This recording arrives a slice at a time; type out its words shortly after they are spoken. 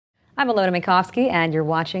I'm Alona Minkowski, and you're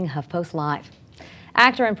watching HuffPost Live.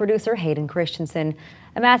 Actor and producer Hayden Christensen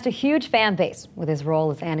amassed a huge fan base with his role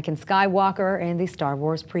as Anakin Skywalker in the Star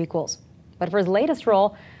Wars prequels. But for his latest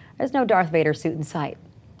role, there's no Darth Vader suit in sight.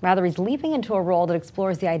 Rather, he's leaping into a role that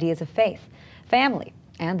explores the ideas of faith, family,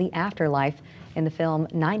 and the afterlife in the film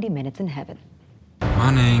 90 Minutes in Heaven. My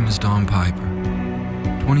name is Don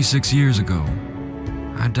Piper. 26 years ago,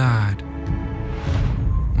 I died.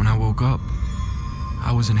 When I woke up,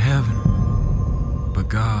 I was in heaven, but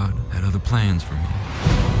God had other plans for me.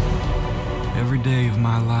 Every day of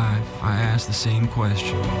my life, I ask the same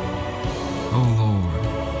question. Oh Lord,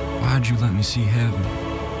 why'd you let me see heaven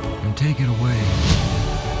and take it away?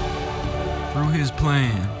 Through His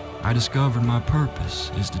plan, I discovered my purpose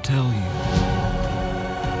is to tell you.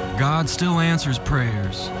 God still answers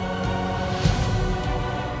prayers.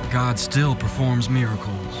 God still performs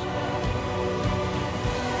miracles.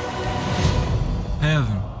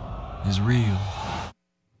 Heaven is real.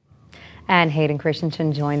 And Hayden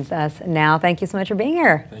Christensen joins us now. Thank you so much for being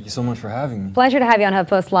here. Thank you so much for having me. Pleasure to have you on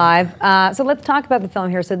HuffPost Live. So let's talk about the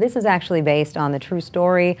film here. So this is actually based on the true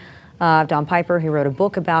story of Don Piper. He wrote a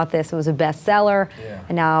book about this. It was a bestseller,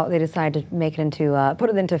 and now they decided to make it into,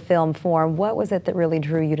 put it into film form. What was it that really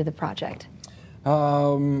drew you to the project?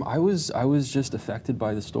 I was just affected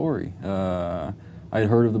by the story. I had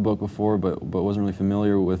heard of the book before, but wasn't really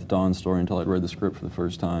familiar with Don's story until I'd read the script for the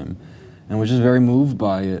first time, and was just very moved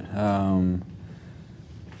by it.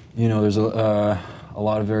 You know, there's a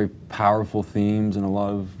lot of very powerful themes and a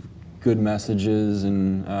lot of good messages,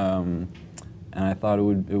 and I thought it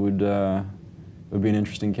would be an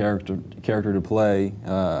interesting character to play.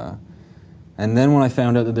 And then when I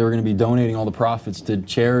found out that they were going to be donating all the profits to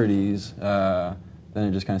charities, then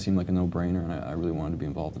it just kind of seemed like a no-brainer, and I really wanted to be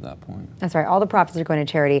involved at that point. That's right. All the profits are going to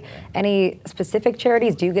charity. Any specific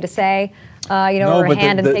charities? Do you get a say, you know, or a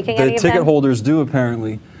hand in picking any of them? The ticket holders do,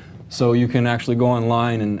 apparently. So you can actually go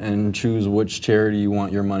online and choose which charity you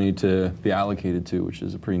want your money to be allocated to, which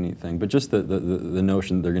is a pretty neat thing. But just the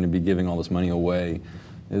notion that they're going to be giving all this money away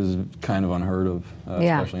is kind of unheard of,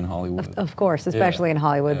 especially in Hollywood. Of course, especially in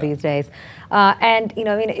Hollywood these days. And, you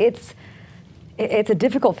know, I mean, it's a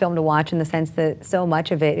difficult film to watch in the sense that so much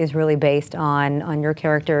of it is really based on your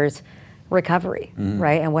character's recovery,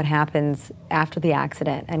 right? And what happens after the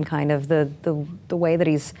accident, and kind of the way that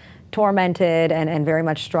he's tormented and very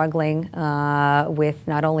much struggling with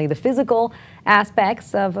not only the physical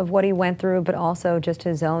aspects of what he went through, but also just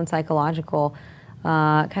his own psychological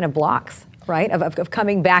kind of blocks, right? Of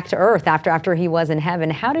coming back to Earth after he was in heaven.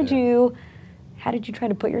 How did you try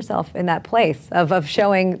to put yourself in that place of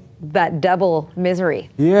showing that double misery?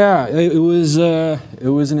 Yeah, it was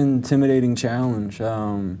an intimidating challenge.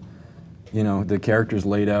 You know, the character's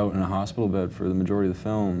laid out in a hospital bed for the majority of the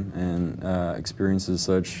film, and experiences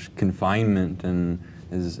such confinement and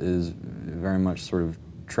is very much sort of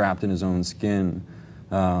trapped in his own skin.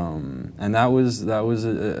 And that was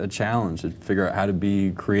a challenge, to figure out how to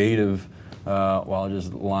be creative while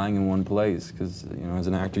just lying in one place, because, you know, as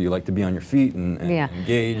an actor you like to be on your feet and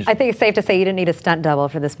engaged. I think it's safe to say you didn't need a stunt double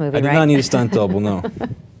for this movie, right? I did not need a stunt double, no.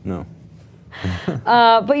 No.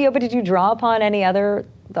 But did you draw upon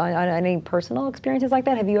any personal experiences like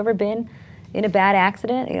that? Have you ever been in a bad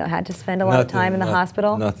accident? You know, had to spend a lot of time in the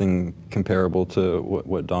hospital? Nothing comparable to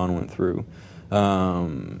what Don went through.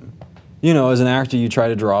 You know, as an actor, you try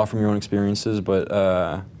to draw from your own experiences, but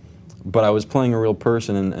I was playing a real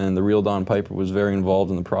person, and the real Don Piper was very involved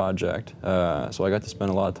in the project. So I got to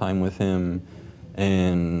spend a lot of time with him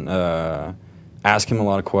and ask him a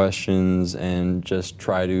lot of questions, and just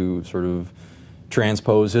try to sort of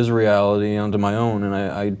transpose his reality onto my own, and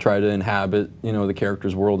I try to inhabit, you know, the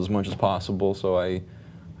character's world as much as possible. So I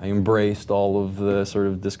embraced all of the sort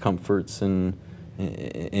of discomforts and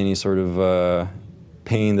any sort of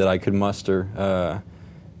pain that I could muster.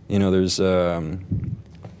 You know, there's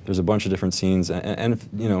a bunch of different scenes, and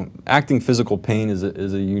you know, acting physical pain is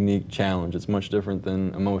a unique challenge. It's much different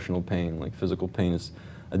than emotional pain. Like, physical pain is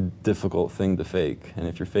a difficult thing to fake, and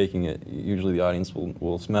if you're faking it, usually the audience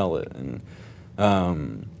will smell it.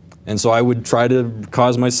 And so I would try to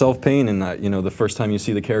cause myself pain, and you know, the first time you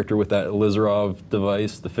see the character with that Lizarov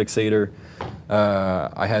device, the fixator,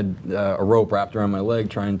 I had a rope wrapped around my leg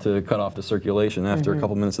trying to cut off the circulation. After a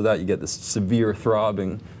couple minutes of that, you get this severe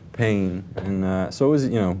throbbing pain, and so it was,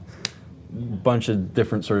 you know, a bunch of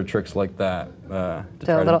different sort of tricks like that.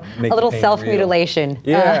 So a little self-mutilation,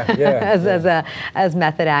 as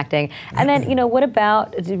method acting. And then, you know, what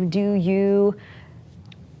about,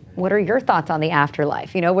 what are your thoughts on the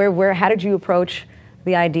afterlife? You know, how did you approach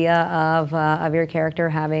the idea of your character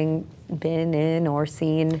having been in or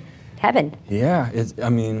seen heaven. Yeah, I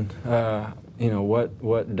mean, you know,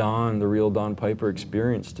 what Don, the real Don Piper,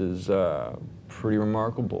 experienced is pretty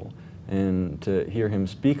remarkable, and to hear him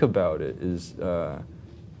speak about it is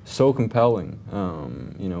so compelling.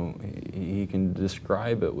 You know, he can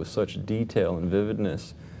describe it with such detail and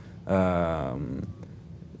vividness that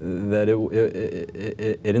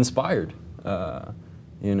it inspired.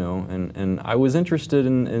 You know, and I was interested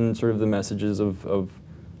in sort of the messages of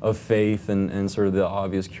faith and sort of the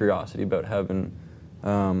obvious curiosity about heaven,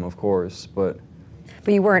 of course, but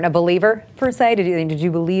you weren't a believer per se. Did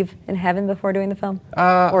you believe in heaven before doing the film,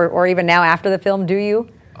 or even now after the film? Do you?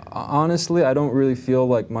 Honestly, I don't really feel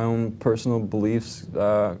like my own personal beliefs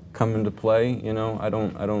come into play. You know, I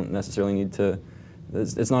don't necessarily need to.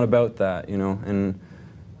 It's not about that, you know, and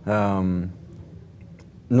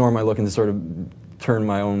nor am I looking to sort of turn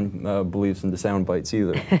my own beliefs into sound bites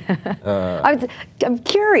either. I'm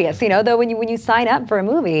curious, you know, though, when you sign up for a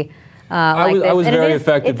movie I was very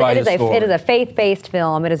affected by the story. It is a faith-based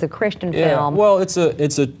film. It is a Christian film. Well, it's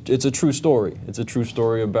a true story. It's a true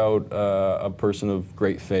story about a person of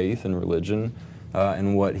great faith and religion,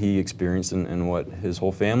 and what he experienced and what his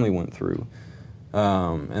whole family went through,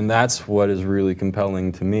 and that's what is really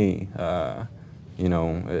compelling to me. You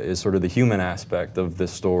know, is sort of the human aspect of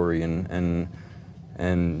this story, and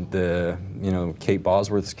the, you know, Kate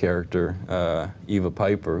Bosworth's character, Eva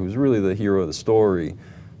Piper, who's really the hero of the story.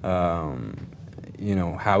 You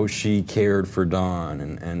know, how she cared for Don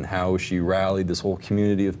and how she rallied this whole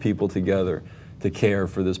community of people together to care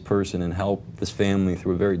for this person and help this family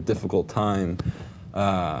through a very difficult time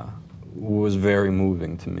was very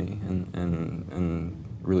moving to me and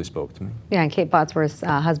really spoke to me. Yeah, and Kate Bosworth's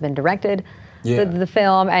husband directed the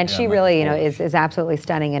film, and she really, you know, is absolutely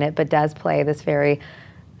stunning in it, but does play this very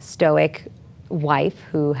stoic wife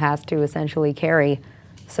who has to essentially carry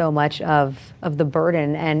so much of the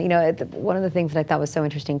burden. And, you know, one of the things that I thought was so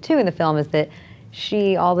interesting too in the film is that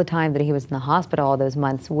she, all the time that he was in the hospital all those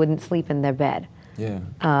months, wouldn't sleep in their bed.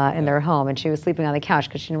 In their home, and she was sleeping on the couch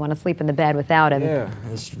because she didn't want to sleep in the bed without him. Yeah,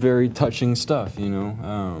 it's very touching stuff, you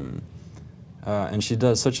know. And she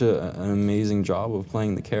does such an amazing job of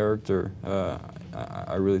playing the character.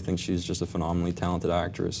 I really think she's just a phenomenally talented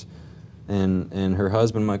actress. And her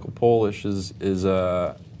husband, Michael Polish, is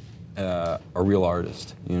a real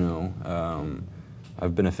artist, you know.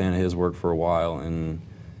 I've been a fan of his work for a while, and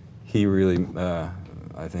he really,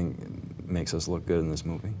 I think, makes us look good in this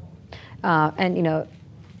movie. And, you know,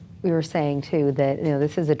 we were saying, too, that, you know,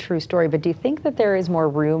 this is a true story, but do you think that there is more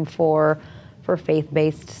room for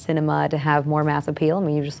faith-based cinema to have more mass appeal? I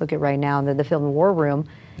mean, you just look at right now that the film War Room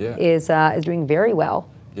is doing very well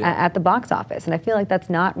at the box office, and I feel like that's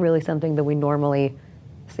not really something that we normally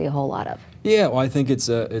see a whole lot of. Yeah, well, I think it's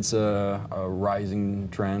a rising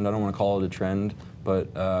trend. I don't want to call it a trend,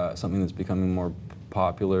 but something that's becoming more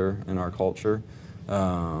popular in our culture.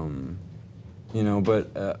 You know,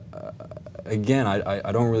 but again,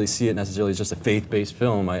 I don't really see it necessarily as just a faith-based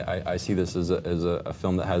film. I see this as a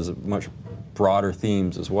film that has much broader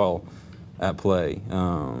themes as well at play.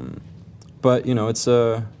 But you know,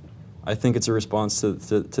 I think it's a response to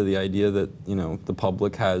the idea that, you know, the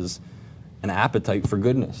public has an appetite for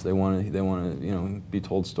goodness. They want to you know, be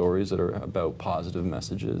told stories that are about positive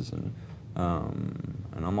messages, and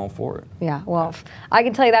I'm all for it. Yeah, well, I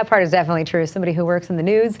can tell you that part is definitely true. Somebody who works in the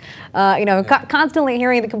news, you know, constantly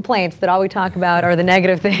hearing the complaints that all we talk about are the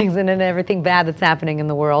negative things and everything bad that's happening in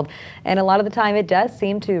the world. And a lot of the time it does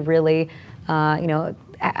seem to really, you know,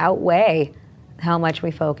 outweigh how much we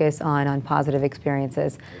focus on positive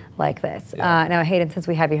experiences like this. Now, Hayden, since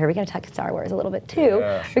we have you here, we're going to talk Star Wars a little bit too,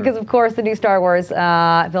 sure. Because of course the new Star Wars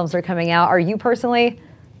films are coming out. Are you personally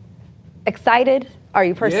excited? Are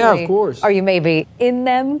you personally? Yeah, of course. Are you maybe in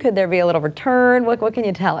them? Could there be a little return? What can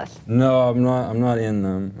you tell us? No, I'm not in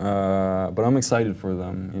them, but I'm excited for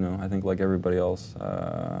them. You know, I think like everybody else,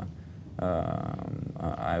 I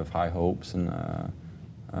have high hopes, and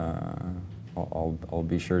I'll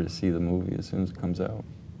be sure to see the movie as soon as it comes out.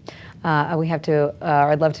 We have to,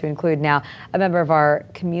 I'd love to include now a member of our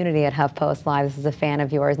community at HuffPost Live. This is a fan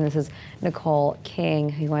of yours, and this is Nicole King,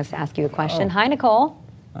 who wants to ask you a question. Hi, Nicole.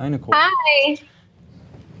 Hi, Nicole. Hi.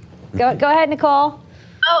 Go ahead, Nicole.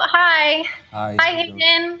 Oh, hi. Hi,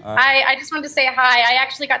 Hayden. I just wanted to say hi. I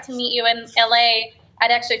actually got to meet you in LA at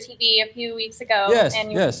Extra TV a few weeks ago. Yes,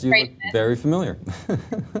 and yes, you look very familiar.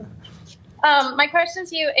 My question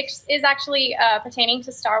to you is actually pertaining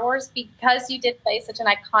to Star Wars, because you did play such an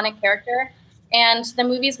iconic character, and the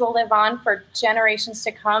movies will live on for generations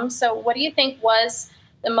to come. So what do you think was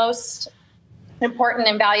the most important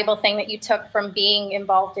and valuable thing that you took from being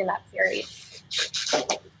involved in that series?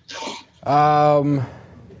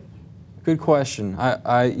 Good question.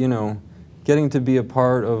 You know, getting to be a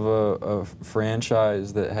part of a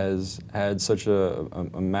franchise that has had such a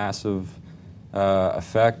massive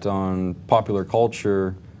effect on popular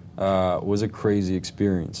culture was a crazy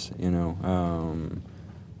experience. You know,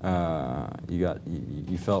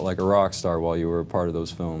 you felt like a rock star while you were a part of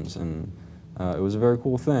those films, and it was a very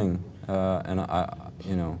cool thing. And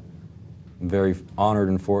you know, I'm very honored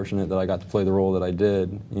and fortunate that I got to play the role that I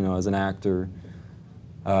did. You know, as an actor.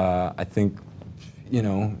 I think, you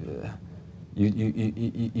know,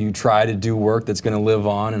 you try to do work that's going to live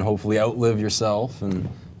on and hopefully outlive yourself, and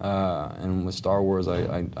with Star Wars,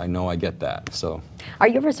 I know I get that. So, are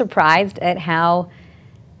you ever surprised at how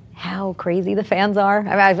crazy the fans are?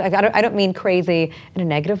 I mean, I don't mean crazy in a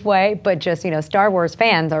negative way, but just, you know, Star Wars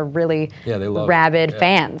fans are really rabid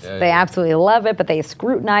fans. They absolutely love it, but they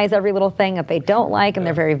scrutinize every little thing that they don't like, and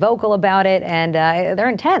they're very vocal about it, and they're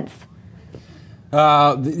intense.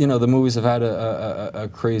 You know, the movies have had a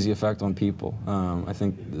crazy effect on people. I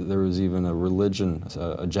think there was even a religion,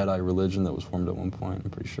 a Jedi religion that was formed at one point,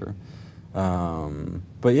 I'm pretty sure.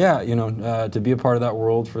 But yeah, you know, to be a part of that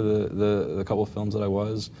world for the couple of films that I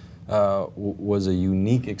was a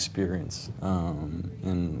unique experience,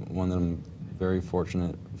 and one that I'm very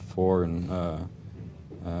fortunate for, and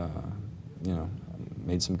you know,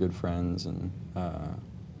 made some good friends, and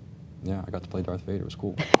yeah, I got to play Darth Vader. It was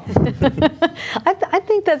cool. I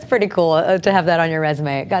think that's pretty cool to have that on your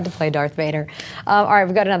resume. Got to play Darth Vader. All right,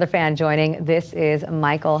 we've got another fan joining. This is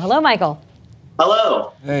Michael. Hello, Michael.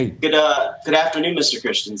 Hello. Hey. Good afternoon, Mr.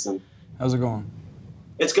 Christensen. How's it going?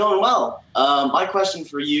 It's going well. My question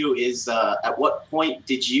for you is, at what point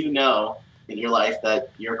did you know in your life that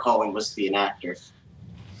your calling was to be an actor?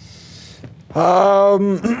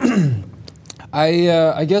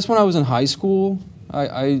 I guess when I was in high school,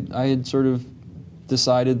 I had sort of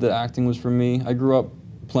decided that acting was for me. I grew up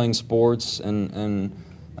playing sports and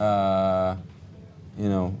you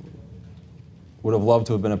know, would have loved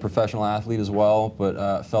to have been a professional athlete as well,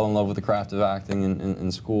 but fell in love with the craft of acting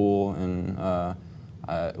in school, and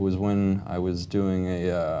it was when I was doing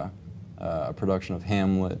a production of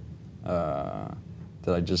Hamlet that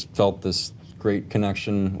I just felt this great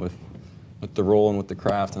connection with the role and with the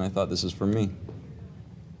craft, and I thought, this is for me.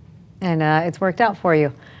 And it's worked out for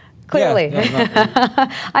you, clearly.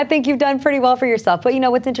 Yeah, I think you've done pretty well for yourself. But you know,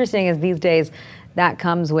 what's interesting is these days that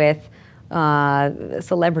comes with,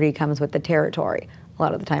 celebrity comes with the territory a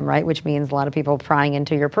lot of the time, right? Which means a lot of people prying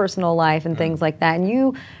into your personal life and things like that. And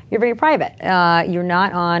you're very private. You're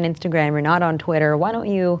not on Instagram, you're not on Twitter. Why don't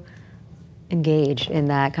you engage in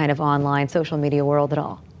that kind of online social media world at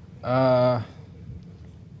all?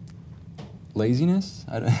 Laziness?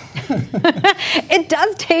 It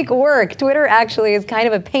does take work. Twitter actually is kind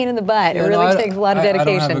of a pain in the butt. Yeah, it really takes a lot of dedication.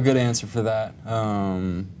 I don't have a good answer for that.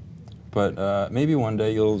 But maybe one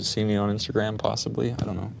day you'll see me on Instagram, possibly. I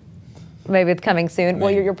don't know. Maybe it's coming soon. Maybe.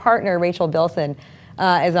 Well, your partner, Rachel Bilson,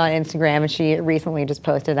 is on Instagram, and she recently just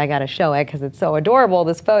posted, I got to show it because it's so adorable,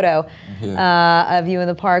 this photo of you in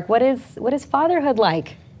the park. What is fatherhood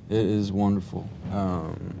like? It is wonderful.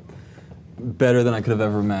 Better than I could have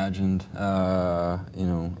ever imagined. You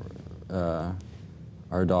know,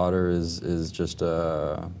 our daughter is just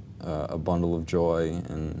a bundle of joy,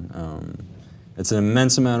 and it's an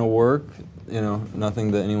immense amount of work. You know,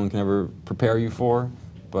 nothing that anyone can ever prepare you for,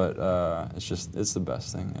 but it's the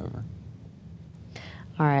best thing ever.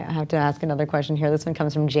 All right, I have to ask another question here. This one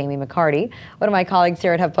comes from Jamie McCarty, one of my colleagues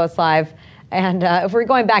here at HuffPost Live. And if we're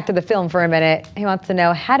going back to the film for a minute, he wants to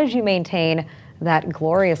know, how did you maintain that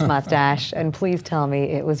glorious mustache? And please tell me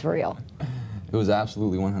it was real. It was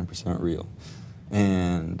absolutely 100% real.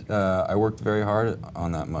 And I worked very hard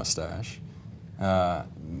on that mustache.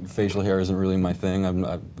 Facial hair isn't really my thing.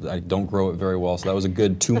 I don't grow it very well, so that was a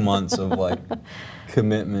good 2 months of like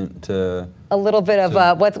commitment to a little bit of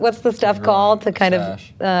what's the stuff called to kind of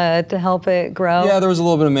to help it grow? Yeah, there was a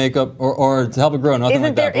little bit of makeup or to help it grow, nothing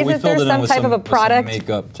like that. But we filled it in with some type of a product? With some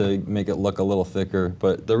makeup to make it look a little thicker.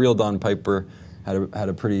 But the real Don Piper had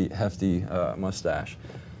a pretty hefty mustache,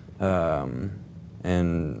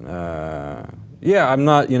 yeah, I'm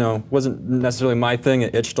not, you know, wasn't necessarily my thing.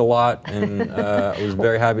 It itched a lot, and I was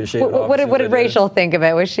very happy to shave it off. What did Rachel think of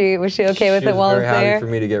it? Was she okay with it while it was there? She was very happy for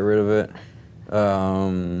me to get rid of it.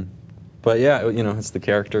 But yeah, you know, it's the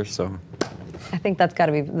character, so. I think that's got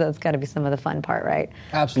to be some of the fun part, right?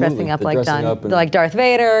 Absolutely. Dressing up like Darth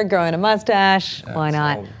Vader, growing a mustache. Yeah, why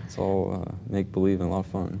not? It's all make believe and a lot of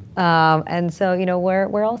fun. And so, you know,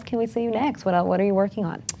 where else can we see you next? What are you working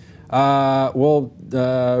on?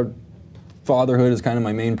 Fatherhood is kind of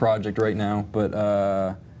my main project right now, but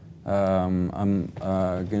I'm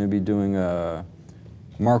going to be doing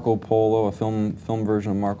Marco Polo, a film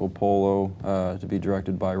version of Marco Polo, to be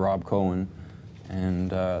directed by Rob Cohen,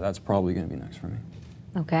 and that's probably going to be next for me.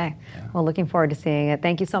 Okay. Yeah. Well, looking forward to seeing it.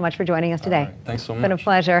 Thank you so much for joining us today. Right. Thanks so much. It's been a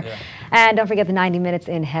pleasure. Yeah. And don't forget, the 90 Minutes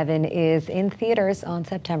in Heaven is in theaters on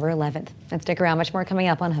September 11th. And stick around, much more coming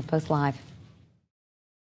up on HuffPost Live.